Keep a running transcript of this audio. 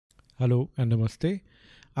Hello and namaste.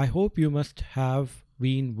 I hope you must have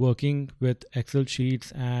been working with Excel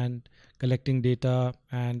sheets and collecting data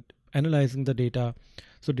and analyzing the data.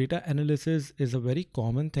 So, data analysis is a very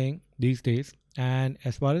common thing these days. And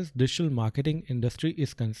as far as digital marketing industry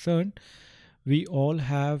is concerned, we all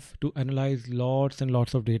have to analyze lots and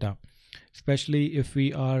lots of data, especially if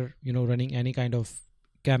we are, running any kind of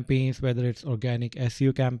campaigns, whether it's organic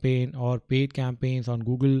SEO campaign or paid campaigns on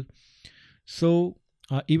Google. So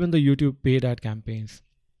even the YouTube paid ad campaigns.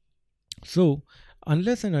 So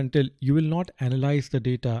unless and until you will not analyze the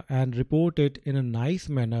data and report it in a nice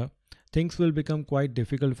manner, things will become quite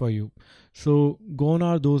difficult for you. So gone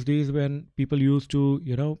are those days when people used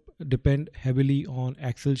to, depend heavily on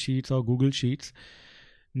Excel sheets or Google sheets.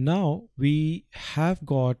 Now we have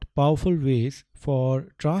got powerful ways for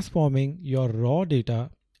transforming your raw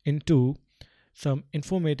data into some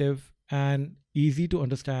informative and easy to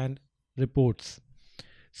understand reports.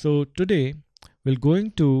 So today we're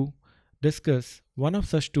going to discuss one of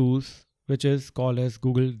such tools which is called as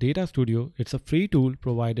Google Data Studio. It's a free tool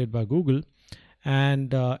provided by Google,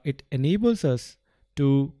 and it enables us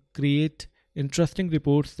to create interesting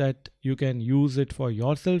reports that you can use it for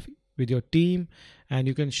yourself with your team, and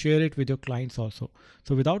you can share it with your clients also.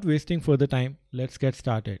 So without wasting further time, let's get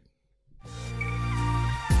started.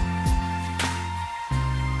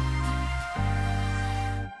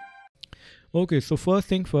 Okay, so first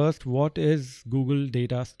thing first, what is Google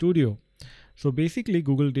Data Studio? So basically,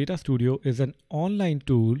 Google Data Studio is an online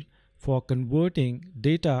tool for converting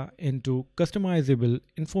data into customizable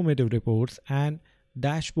informative reports and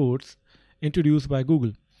dashboards introduced by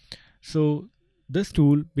Google. So this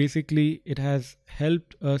tool basically, it has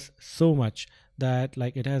helped us so much that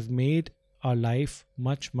it has made our life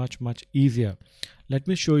much easier. Let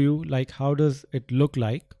me show you how does it look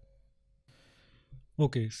like.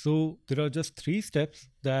 Okay, so there are just 3 steps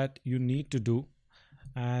that you need to do.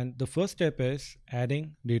 And the first step is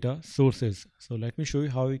adding data sources. So let me show you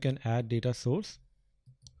how you can add data source.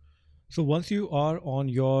 So once you are on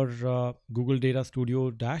your Google Data Studio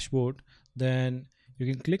dashboard, then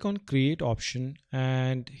you can click on create option,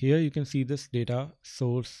 and here you can see this data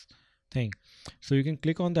source thing. So you can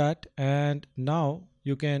click on that, and now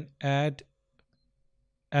you can add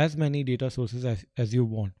as many data sources as you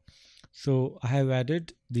want. So I have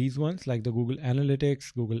added these ones like the Google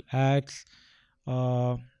Analytics, Google Ads,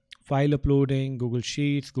 file uploading, Google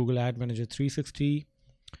Sheets, Google Ad Manager 360,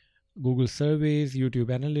 Google Surveys, YouTube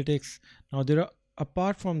Analytics. Now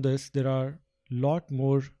apart from this, there are lot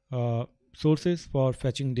more sources for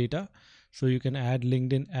fetching data. So you can add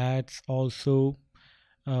LinkedIn ads also.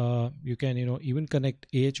 You can even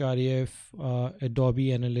connect Ahref, Adobe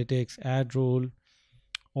Analytics, ad roll,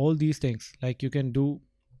 all these things. You can do.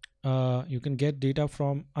 You can get data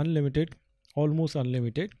from almost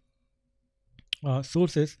unlimited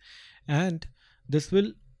sources, and this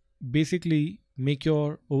will basically make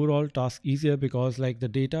your overall task easier, because the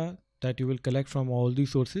data that you will collect from all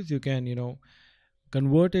these sources, you can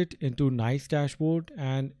convert it into nice dashboard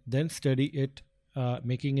and then study it,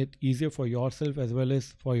 making it easier for yourself as well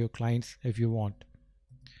as for your clients if you want.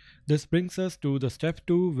 This brings us to the step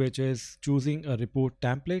 2, which is choosing a report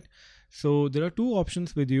template. So there are 2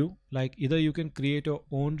 options with you, either you can create your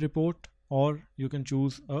own report or you can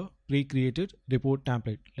choose a pre-created report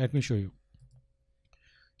template. Let me show you.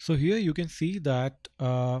 So here you can see that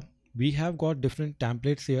we have got different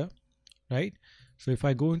templates here, right? So if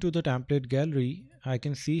I go into the template gallery, I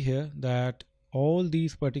can see here that all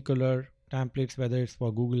these particular templates, whether it's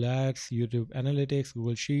for Google Ads, YouTube Analytics,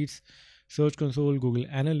 Google Sheets, Search Console, Google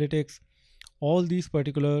Analytics, all these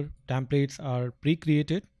particular templates are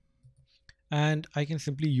pre-created and I can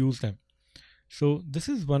simply use them. So this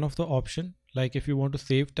is one of the option, if you want to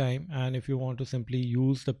save time and if you want to simply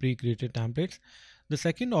use the pre-created templates. The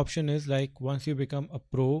second option is once you become a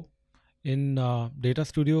pro in Data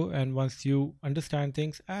Studio, and once you understand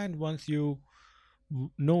things, and once you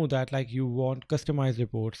know that you want customized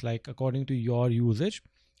reports according to your usage,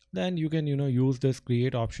 then you can use this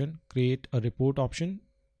create a report option,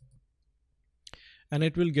 and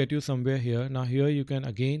it will get you somewhere here. Now here you can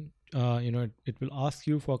again it will ask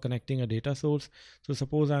you for connecting a data source. So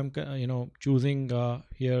suppose I'm choosing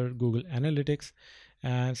here Google Analytics,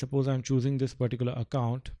 and suppose I'm choosing this particular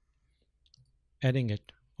account, adding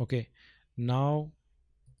it. Okay, now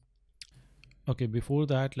before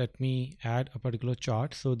that, let me add a particular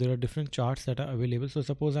chart. So there are different charts that are available. So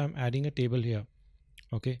suppose I'm adding a table here,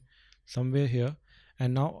 somewhere here,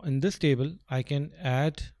 and now in this table I can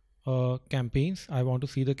add campaigns. I want to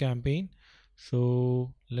see the campaign,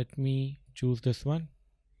 so let me choose this one,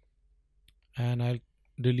 and I'll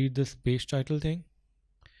delete this page title thing,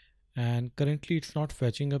 and currently it's not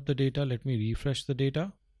fetching up the data. Let me refresh the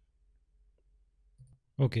data.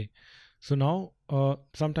 Okay, so now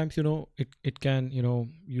sometimes it can,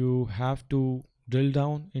 you have to drill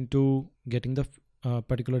down into getting the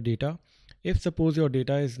particular data. If suppose your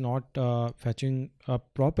data is not fetching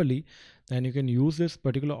up properly, then you can use this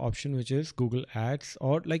particular option, which is Google Ads,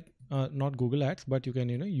 or like not Google Ads, but you can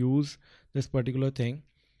use this particular thing,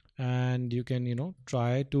 and you can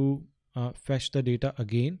try to fetch the data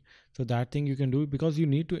again. So that thing you can do, because you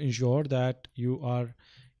need to ensure that you are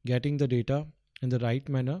getting the data in the right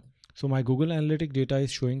manner. So my Google Analytic data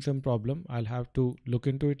is showing some problem. I'll have to look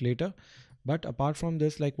into it later. But apart from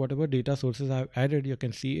this, like whatever data sources I've added, you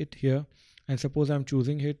can see it here. And suppose I'm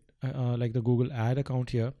choosing it like the Google ad account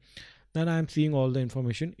here, then I'm seeing all the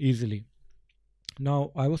information easily.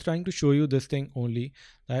 Now I was trying to show you this thing only,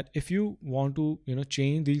 that if you want to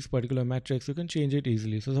change these particular metrics, you can change it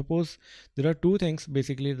easily. So suppose there are two things,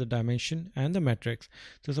 basically the dimension and the metrics.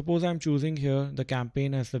 So suppose I'm choosing here the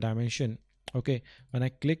campaign as the dimension. Okay, when I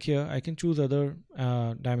click here, I can choose other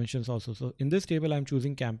dimensions also. So in this table I'm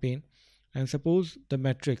choosing campaign, and suppose the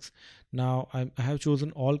metrics, now I have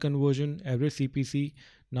chosen all conversion, average CPC.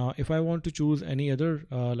 Now if I want to choose any other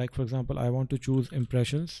like for example I want to choose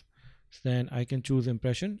impressions, then I can choose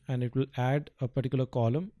impression, and it will add a particular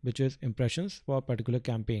column which is impressions for a particular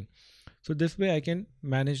campaign. So this way I can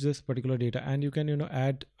manage this particular data, and you can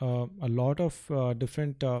add a lot of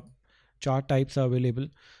different chart types are available.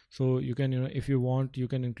 So you can if you want, you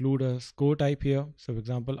can include a score type here. So for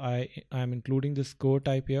example I am including this score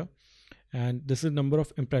type here, and this is number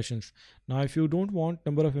of impressions. Now if you don't want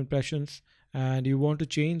number of impressions and you want to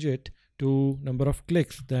change it to number of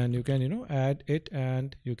clicks, then you can add it,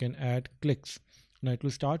 and you can add clicks. Now it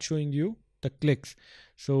will start showing you the clicks.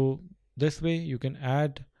 So this way you can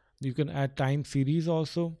add time series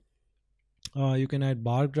also. You can add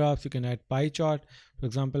bar graphs, you can add pie chart. For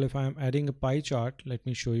example, if I am adding a pie chart, let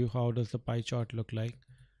me show you how does the pie chart look like.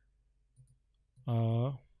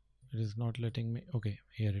 It is not letting me. Okay,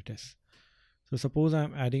 here it is. So suppose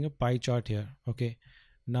I'm adding a pie chart here. Okay,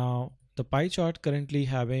 now the pie chart currently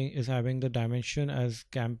is having the dimension as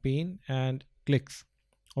campaign and clicks.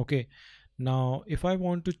 Okay, now if I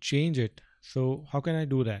want to change it, so how can I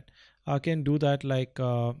do that? I can do that like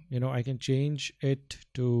I can change it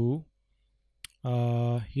to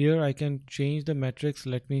here I can change the metrics.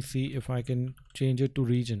 Let me see if I can change it to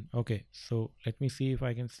region. Okay, so let me see if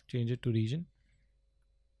I can change it to region.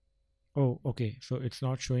 Oh, okay, so it's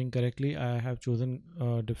not showing correctly. I have chosen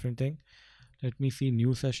a different thing. Let me see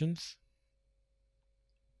new sessions.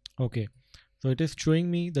 Okay, so it is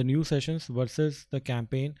showing me the new sessions versus the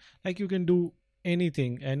campaign. Like you can do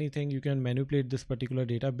anything you can manipulate this particular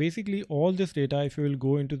data. Basically all this data, if you will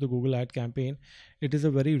go into the Google ad campaign, it is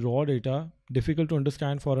a very raw data, difficult to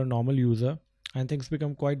understand for a normal user, and things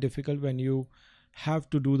become quite difficult when you have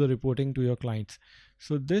to do the reporting to your clients.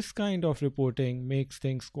 So this kind of reporting makes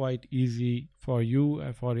things quite easy for you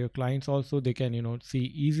and for your clients also. They can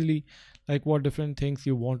see easily like what different things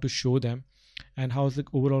you want to show them and how the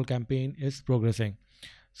overall campaign is progressing.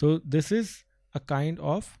 So this is a kind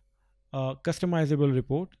of customizable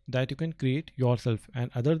report that you can create yourself.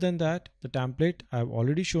 And other than that, the template I've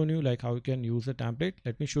already shown you, like how you can use the template.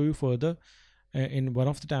 Let me show you further in one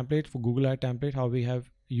of the template for Google Ad template how we have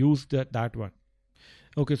used that one.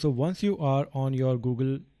 Okay, so once you are on your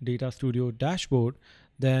Google Data Studio dashboard,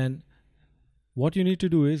 then what you need to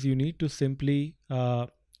do is you need to simply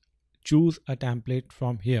choose a template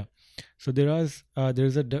from here. So there is a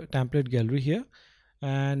template gallery here,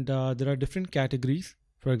 and there are different categories.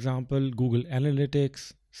 For example, Google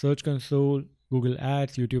Analytics, Search Console, Google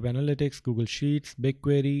Ads, YouTube Analytics, Google Sheets,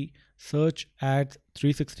 BigQuery, Search Ads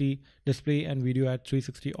 360, Display and Video Ad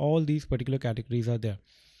 360. All these particular categories are there.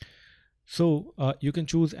 So you can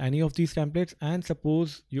choose any of these templates, and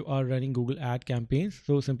suppose you are running Google Ad campaigns,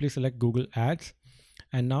 so simply select Google Ads,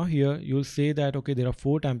 and now here you'll say that okay, there are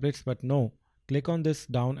 4 templates, but no, click on this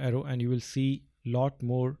down arrow and you will see lot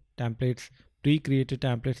more templates, pre-created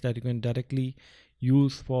templates that you can directly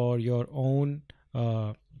use for your own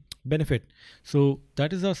benefit. So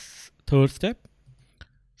that is our third step.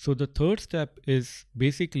 So the third step is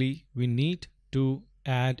basically we need to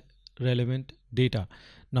add relevant data.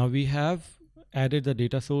 Now we have added the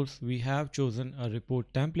data source, we have chosen a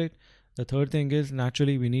report template. The third thing is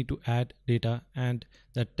naturally we need to add data, and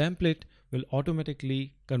that template will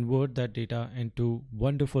automatically convert that data into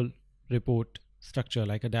wonderful report structure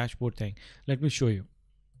like a dashboard thing. Let me show you.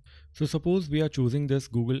 So suppose we are choosing this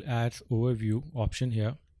Google Ads overview option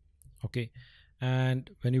here. Okay, and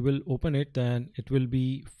when you will open it, then it will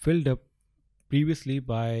be filled up previously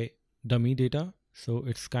by dummy data. So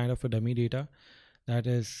it's kind of a dummy data that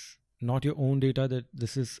is not your own data, that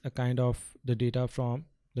this is a kind of the data from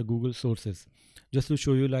the Google sources, just to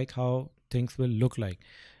show you like how things will look like.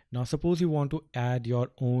 Now suppose you want to add your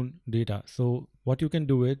own data. So what you can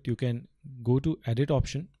do it, you can go to edit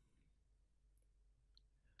option,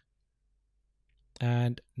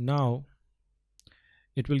 and now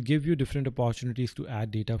it will give you different opportunities to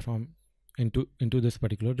add data from into this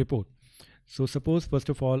particular report. So suppose first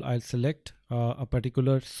of all I'll select a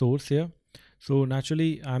particular source here. So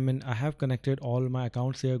naturally I have connected all my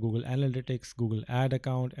accounts here, Google Analytics, Google Ad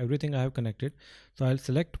account, everything I have connected. So I'll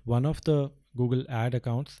select one of the Google Ad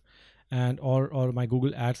accounts and or my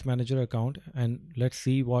Google Ads Manager account, and let's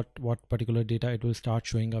see what particular data it will start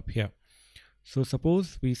showing up here. So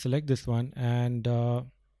suppose we select this one, and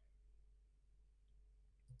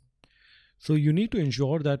so you need to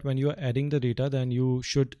ensure that when you are adding the data, then you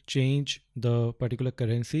should change the particular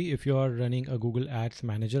currency. If you are running a Google Ads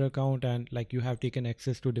Manager account and like you have taken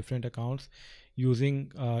access to different accounts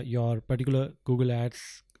using your particular Google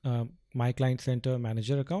Ads My Client Center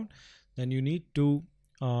Manager account, then you need to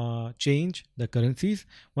change the currencies.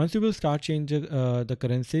 Once you will start changing the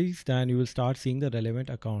currencies, then you will start seeing the relevant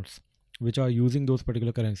accounts which are using those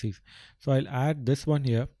particular currencies. So I'll add this one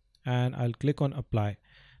here and I'll click on apply.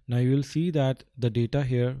 Now you will see that the data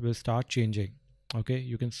here will start changing. Okay,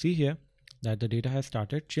 you can see here that the data has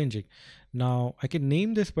started changing. Now I can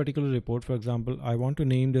name this particular report. For example, I want to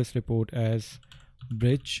name this report as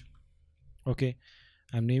Bridge. Okay,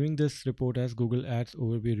 I'm naming this report as Google Ads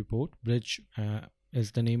Overview Report. Bridge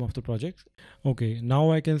is the name of the project. Okay,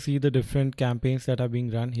 now I can see the different campaigns that are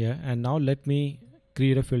being run here, and now let me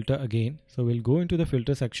create a filter again. So we'll go into the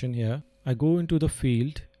filter section here. I go into the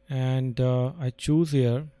field and I choose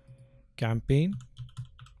here campaign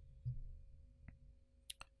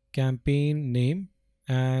name,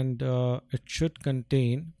 and it should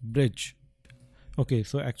contain Bridge. Okay,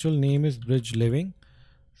 so actual name is Bridge Living.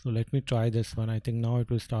 So let me try this one. I think now it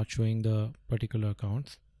will start showing the particular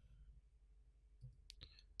accounts.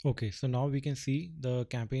 Okay, so now we can see the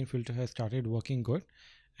campaign filter has started working good,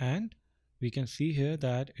 and we can see here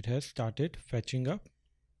that it has started fetching up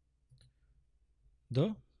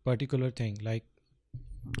the particular thing, like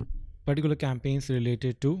particular campaigns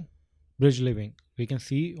related to Bridge Living. We can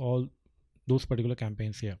see all those particular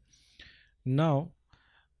campaigns here. Now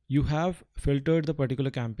you have filtered the particular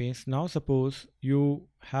campaigns. Now suppose you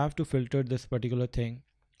have to filter this particular thing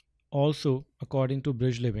also according to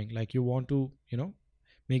Bridge Living, like you want to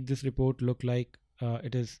make this report look like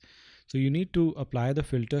it is. So you need to apply the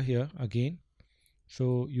filter here again.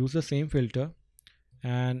 So use the same filter,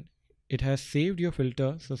 and it has saved your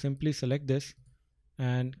filter. So simply select this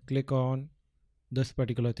and click on this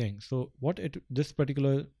particular thing. So what this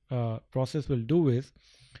particular process will do is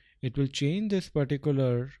it will change this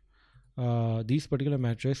particular these particular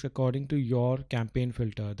metrics according to your campaign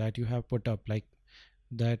filter that you have put up, like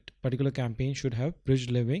that particular campaign should have Bridge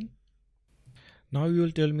Living. Now you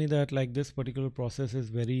will tell me that like this particular process is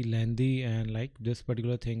very lengthy and like this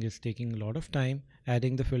particular thing is taking a lot of time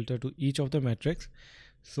adding the filter to each of the metrics.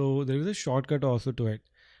 So there is a shortcut also to it.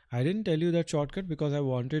 I didn't tell you that shortcut because I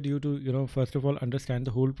wanted you to first of all understand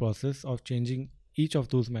the whole process of changing each of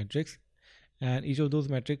those metrics, and each of those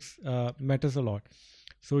metrics matters a lot.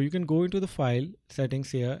 So you can go into the file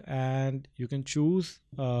settings here and you can choose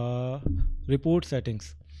report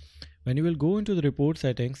settings. When you will go into the report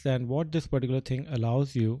settings, then what this particular thing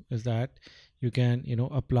allows you is that you can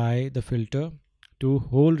apply the filter to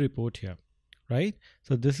whole report here, right?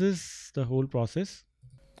 So this is the whole process.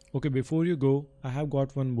 Okay, before you go, I have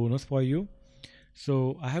got one bonus for you.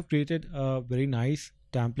 So I have created a very nice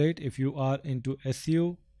template. If you are into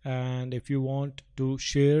SEO and if you want to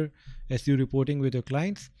share SEO reporting with your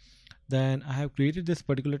clients, then I have created this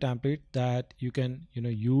particular template that you can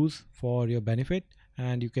use for your benefit,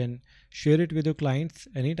 and you can share it with your clients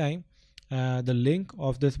anytime. The link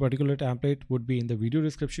of this particular template would be in the video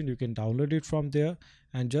description. You can download it from there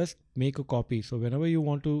and just make a copy. So whenever you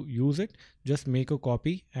want to use it, just make a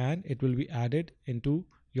copy and it will be added into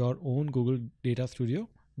your own Google Data Studio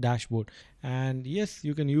dashboard. And yes,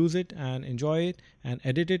 you can use it and enjoy it and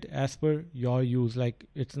edit it as per your use. Like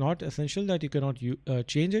it's not essential that you cannot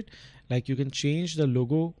change it. Like you can change the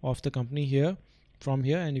logo of the company here from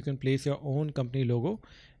here, and you can place your own company logo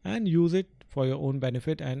and use it for your own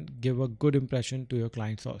benefit and give a good impression to your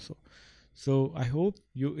clients also. So I hope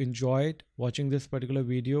you enjoyed watching this particular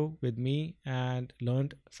video with me and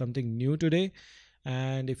learned something new today.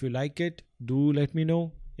 And if you like it, do let me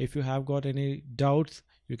know. If you have got any doubts,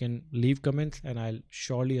 you can leave comments and I'll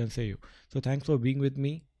surely answer you. So thanks for being with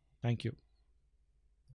me. Thank you.